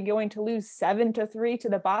knows? Are they going to lose 7-3 to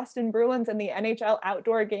the Boston Bruins in the NHL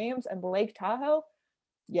outdoor games and Lake Tahoe?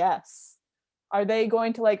 Yes. Are they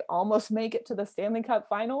going to like almost make it to the Stanley Cup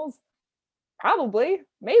Finals? Probably,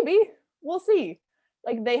 maybe. We'll see.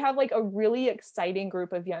 Like they have like a really exciting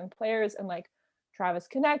group of young players and like Travis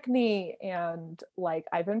Konechny and like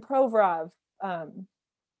Ivan Provorov,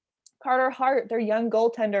 Carter Hart, their young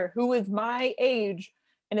goaltender who is my age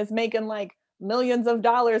and is making like millions of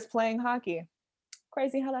dollars playing hockey.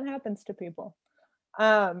 Crazy how that happens to people.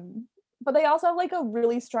 But they also have like a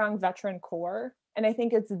really strong veteran core. And I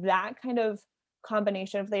think it's that kind of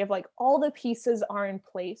combination of they have like all the pieces are in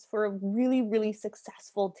place for a really, really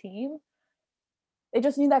successful team. They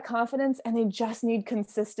just need that confidence and they just need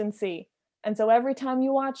consistency. And so every time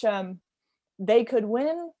you watch them, they could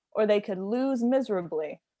win or they could lose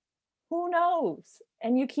miserably. Who knows?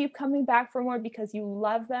 And you keep coming back for more because you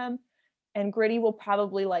love them. And Gritty will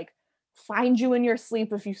probably like find you in your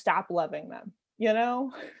sleep if you stop loving them, you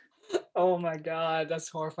know? Oh my God, that's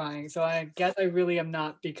horrifying. So I guess I really am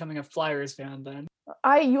not becoming a Flyers fan then.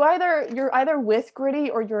 You're either with Gritty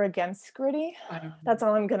or you're against Gritty. That's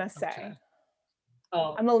all I'm gonna say. Okay.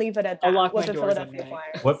 I'm gonna leave it at that. I'll lock my doors at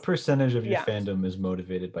night. What percentage of your fandom is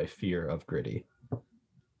motivated by fear of Gritty?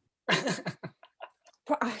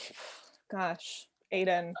 Gosh,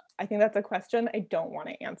 Aiden, I think that's a question I don't want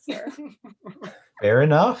to answer. Fair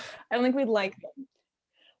enough. I don't think we'd like them.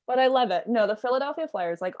 But I love it. No, the Philadelphia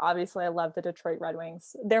Flyers, like obviously I love the Detroit Red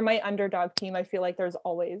Wings. They're my underdog team. I feel like there's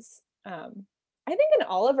always, I think in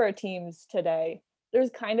all of our teams today, there's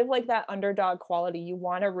kind of like that underdog quality. You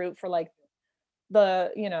want to root for like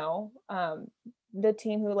the, you know, the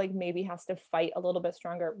team who like maybe has to fight a little bit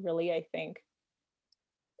stronger, really, I think,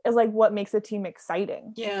 is like what makes a team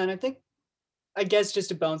exciting. Yeah, and I think I guess just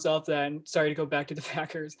to bounce off that, and sorry to go back to the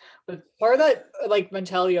Packers, but part of that like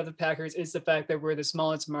mentality of the Packers is the fact that we're the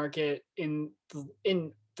smallest market in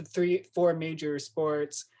the 3-4 major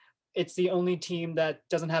sports. It's the only team that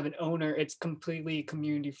doesn't have an owner. It's completely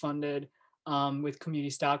community funded, with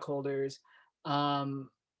community stockholders.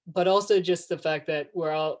 But also just the fact that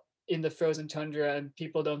we're all in the frozen tundra and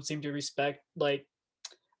people don't seem to respect like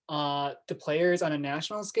the players on a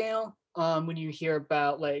national scale. When you hear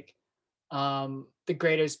about like the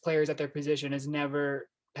greatest players at their position is never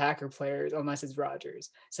Packer players unless it's Rodgers,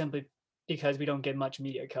 simply because we don't get much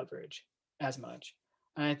media coverage as much.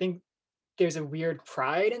 And I think there's a weird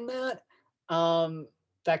pride in that,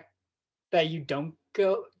 that you don't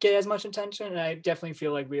go get as much attention. And I definitely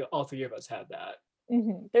feel like we all three of us have that.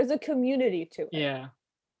 There's a community to it. Yeah.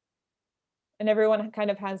 And everyone kind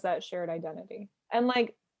of has that shared identity. And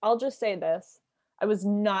like, I'll just say this. I was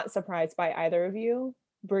not surprised by either of you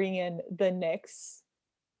bringing in the Knicks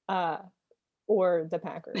or the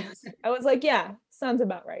Packers. I was like, yeah, sounds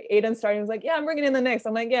about right. Aiden starting was like, yeah, I'm bringing in the Knicks.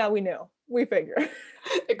 I'm like, yeah, we knew. We figured.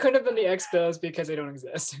 It couldn't have been the Expos because they don't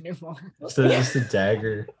exist anymore. So just a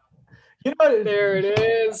dagger. You know, there it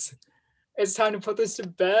is. It's time to put this to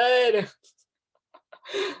bed.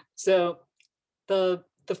 So the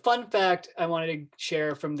fun fact I wanted to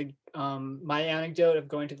share from the my anecdote of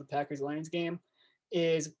going to the Packers-Lions game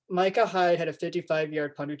is Micah Hyde had a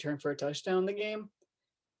 55-yard punt return for a touchdown in the game.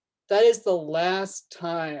 That is the last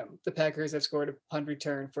time the Packers have scored a punt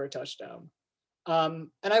return for a touchdown. And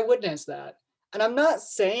I witnessed that. And I'm not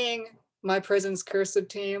saying my prison's cursed the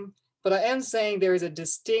team, but I am saying there is a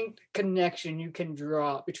distinct connection you can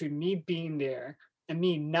draw between me being there and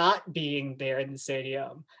me not being there in the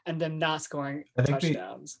stadium and them not scoring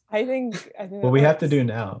touchdowns. I think what we have to do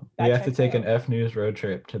now, we have to take an F News road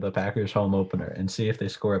trip to the Packers home opener and see if they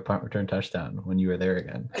score a punt return touchdown when you are there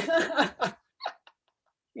again.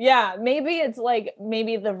 Yeah, maybe it's like,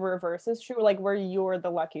 maybe the reverse is true, like where you're the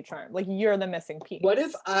lucky charm, like you're the missing piece. What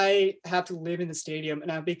if I have to live in the stadium and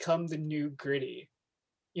I become the new Gritty?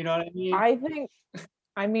 You know what I mean?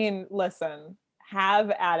 I mean, listen, have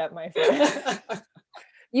at it, my friend.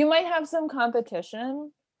 You might have some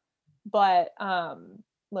competition, but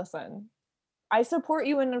listen, I support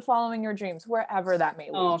you in following your dreams wherever that may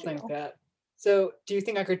lead you. Oh, thank that. So, do you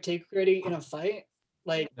think I could take Gritty in a fight?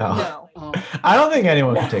 Like, no. I don't think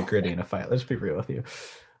anyone can take Gritty in a fight. Let's be real with you.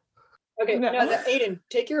 Okay, no. Aiden,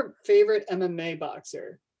 take your favorite MMA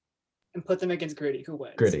boxer and put them against Gritty. Who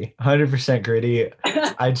wins? Gritty, 100% Gritty.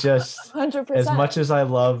 I just 100%. As much as I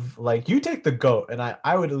love, like, you take the GOAT, and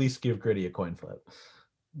I would at least give Gritty a coin flip.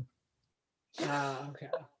 Okay.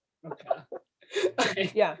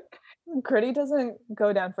 Yeah. Gritty doesn't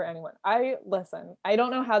go down for anyone. I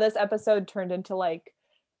don't know how this episode turned into like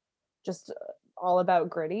just all about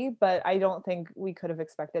Gritty, but I don't think we could have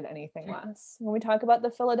expected anything less when we talk about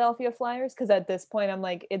the Philadelphia Flyers, because at this point I'm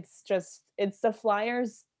like, it's the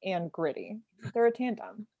Flyers and Gritty. They're a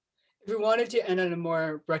tandem. If we wanted to end on a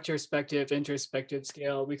more retrospective, introspective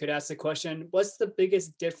scale, we could ask the question, what's the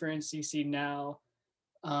biggest difference you see now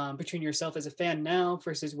between yourself as a fan now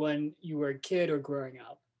versus when you were a kid or growing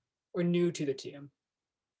up or new to the team?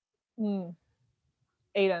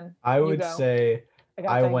 Aiden, I would say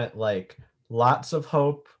I went like lots of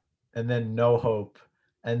hope and then no hope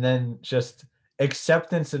and then just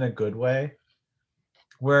acceptance in a good way,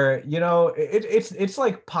 where, you know, it's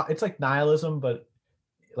like nihilism, but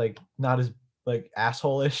like not as like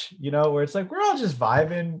asshole-ish, you know, where it's like we're all just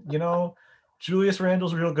vibing, you know. Julius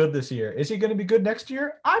Randle's real good this year. Is he going to be good next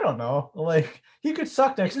year? I don't know. Like, he could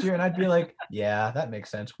suck next year and I'd be like, yeah, that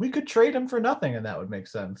makes sense. We could trade him for nothing and that would make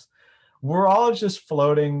sense. We're all just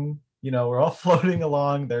floating, you know, we're all floating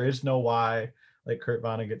along. There is no why, like Kurt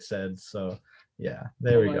Vonnegut said. So yeah,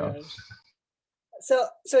 there we go. Gosh. So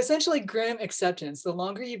essentially grim acceptance. The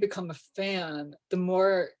longer you become a fan, the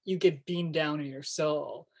more you get beamed down in your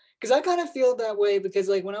soul. Because I kind of feel that way because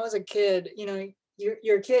like when I was a kid, you know,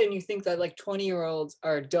 you're a kid and you think that like 20-year-olds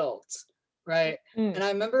are adults, right? And I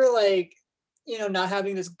remember like, you know, not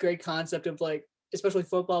having this great concept of like, especially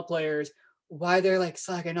football players, why they're like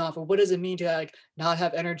slacking off, or what does it mean to like not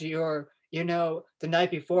have energy, or, you know, the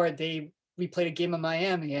night before we played a game in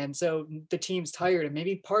Miami and so the team's tired and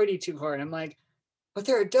maybe party too hard. I'm like, but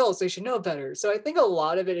they're adults, they should know better. So I think a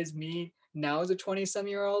lot of it is me now as a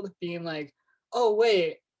 20-some-year-old being like, oh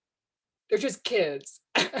wait, they're just kids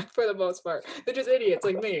for the most part. They're just idiots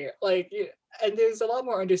like me. Like, and there's a lot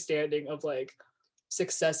more understanding of like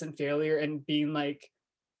success and failure and being like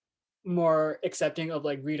more accepting of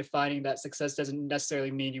like redefining that success doesn't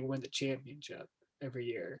necessarily mean you win the championship every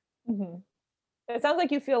year. It sounds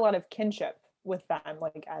like you feel a lot of kinship with them,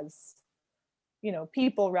 like as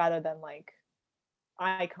people rather than like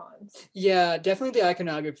icons. Yeah, definitely the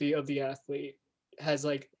iconography of the athlete has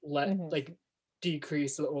like like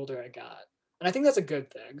decreased the older I got. And I think that's a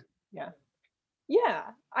good thing. Yeah,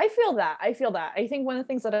 I feel that. I think one of the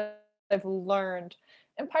things that I've learned,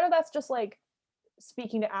 and part of that's just like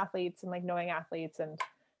speaking to athletes and like knowing athletes and,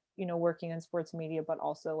 working in sports media, but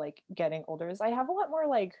also like getting older, is I have a lot more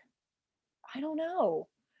like, I don't know,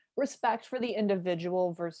 respect for the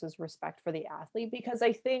individual versus respect for the athlete, because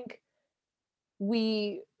I think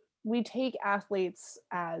we take athletes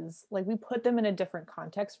as like, we put them in a different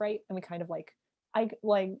context, right? And we kind of like,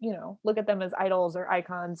 look at them as idols or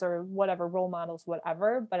icons or whatever, role models,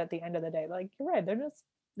 whatever. But at the end of the day, like, you're right,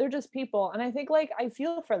 they're just people. And I think like, I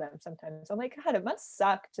feel for them sometimes. I'm like, God, it must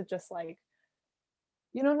suck to just like,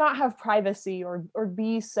 not have privacy or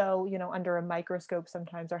be so, under a microscope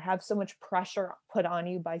sometimes, or have so much pressure put on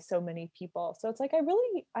you by so many people. So it's like,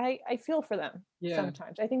 I feel for them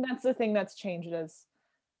sometimes. I think that's the thing that's changed, is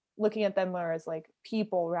looking at them more as like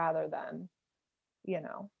people rather than,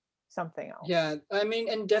 something else. Yeah, I mean,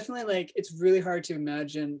 and definitely like, it's really hard to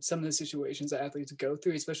imagine some of the situations that athletes go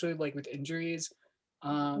through, especially like with injuries,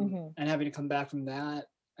 and having to come back from that,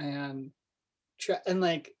 and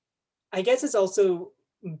like, I guess it's also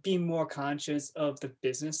being more conscious of the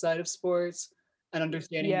business side of sports and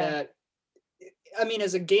understanding that, I mean,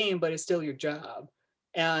 as a game, but it's still your job.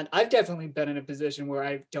 And I've definitely been in a position where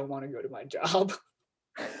I don't want to go to my job.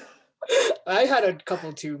 I had a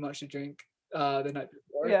couple too much to drink the night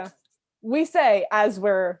before. Yeah, we say as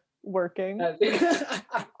we're working.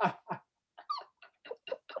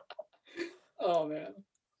 Oh man.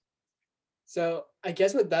 So I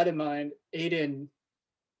guess with that in mind, Aiden,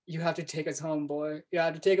 you have to take us home, boy. You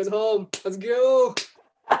have to take us home. Let's go.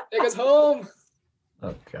 Take us home.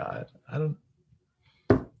 Oh God, I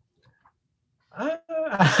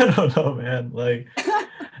don't know, man. Like,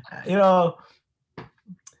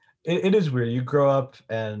 it is weird. You grow up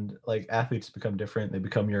and like athletes become different. They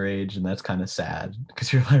become your age, and that's kind of sad,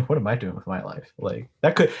 because you're like, what am I doing with my life? Like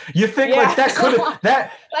like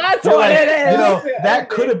that's what like, it is. That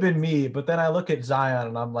could have been me. But then I look at Zion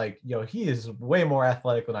and I'm like, he is way more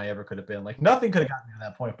athletic than I ever could have been. Like, nothing could have gotten me to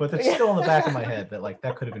that point. But it's still in the back of my head that like,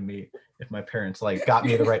 that could have been me if my parents like got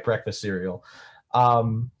me the right breakfast cereal.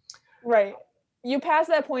 Right. You pass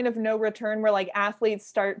that point of no return where like athletes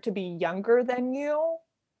start to be younger than you.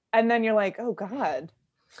 And then you're like, oh God.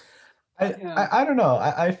 I don't know.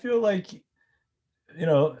 I feel like,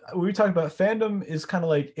 we talk about fandom is kind of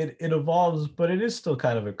like it evolves, but it is still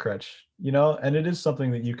kind of a crutch, and it is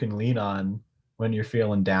something that you can lean on when you're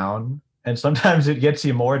feeling down. And sometimes it gets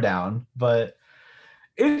you more down, but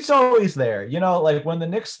it's always there. Like when the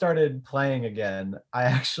Knicks started playing again, I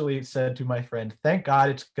actually said to my friend, thank God,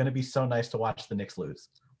 it's going to be so nice to watch the Knicks lose.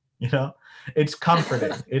 It's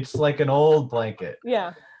comforting. It's like an old blanket.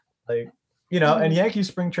 Yeah. Like, and Yankee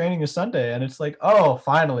spring training is Sunday, and it's like, oh,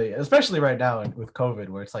 finally, especially right now with COVID,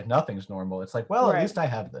 where it's like nothing's normal. It's like, well, at least I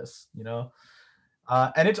have this,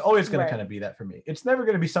 and it's always going to kind of be that for me. It's never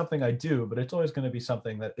going to be something I do, but it's always going to be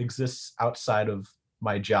something that exists outside of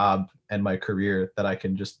my job and my career that I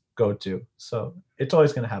can just go to. So it's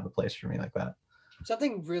always going to have a place for me like that.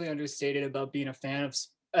 Something really understated about being a fan of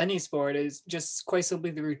any sport is just quite simply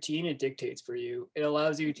the routine it dictates for you. It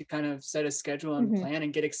allows you to kind of set a schedule and plan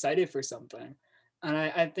and get excited for something. And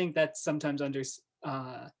I think that's sometimes I don't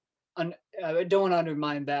want to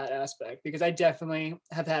undermine that aspect, because I definitely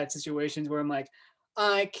have had situations where I'm like,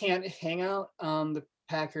 I can't hang out. The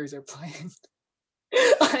Packers are playing.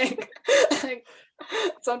 like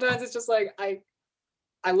sometimes it's just like,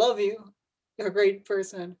 I love you. You're a great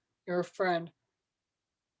person. You're a friend.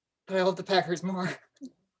 But I love the Packers more.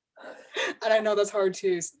 And I know that's hard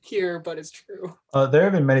to hear, but it's true. There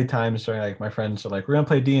have been many times during like my friends are like, we're gonna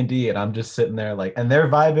play D&D, and I'm just sitting there like, and they're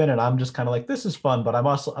vibing, and I'm just kind of like, this is fun, but I'm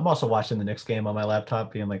also watching the Knicks game on my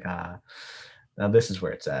laptop, being like, now this is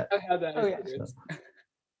where it's at. I have that. Oh,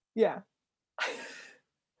 yeah.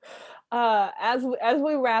 Yeah. As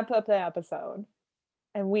we wrap up the episode,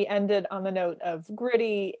 and we ended on the note of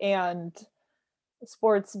gritty and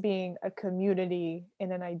sports being a community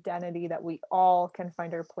and an identity that we all can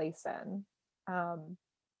find our place in.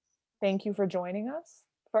 Thank you for joining us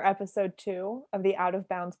for episode 2 of the Out of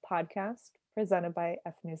Bounds podcast presented by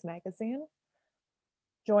F News Magazine.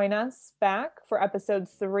 Join us back for episode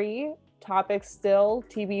 3, topic still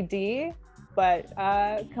TBD, but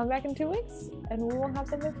come back in 2 weeks and we will have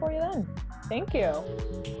something for you then. Thank you.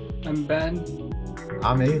 I'm Ben.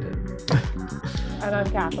 I'm Aiden. And I'm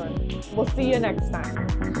Catherine. We'll see you next time.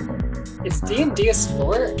 Is D&D a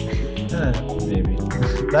sport? Maybe.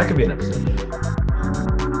 That could be an episode.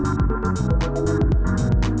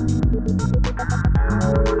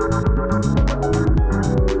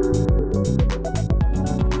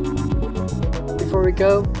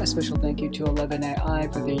 go, a special thank you to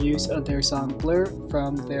 11AI for the use of their song Blur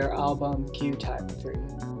from their album Q Type 3.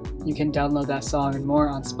 You can download that song and more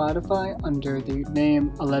on Spotify under the name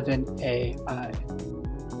 11AI.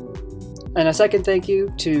 And a second thank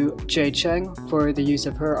you to Jay Cheng for the use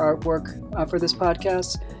of her artwork for this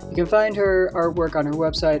podcast. You can find her artwork on her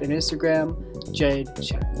website and Instagram, Jade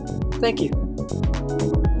Cheng. Thank you.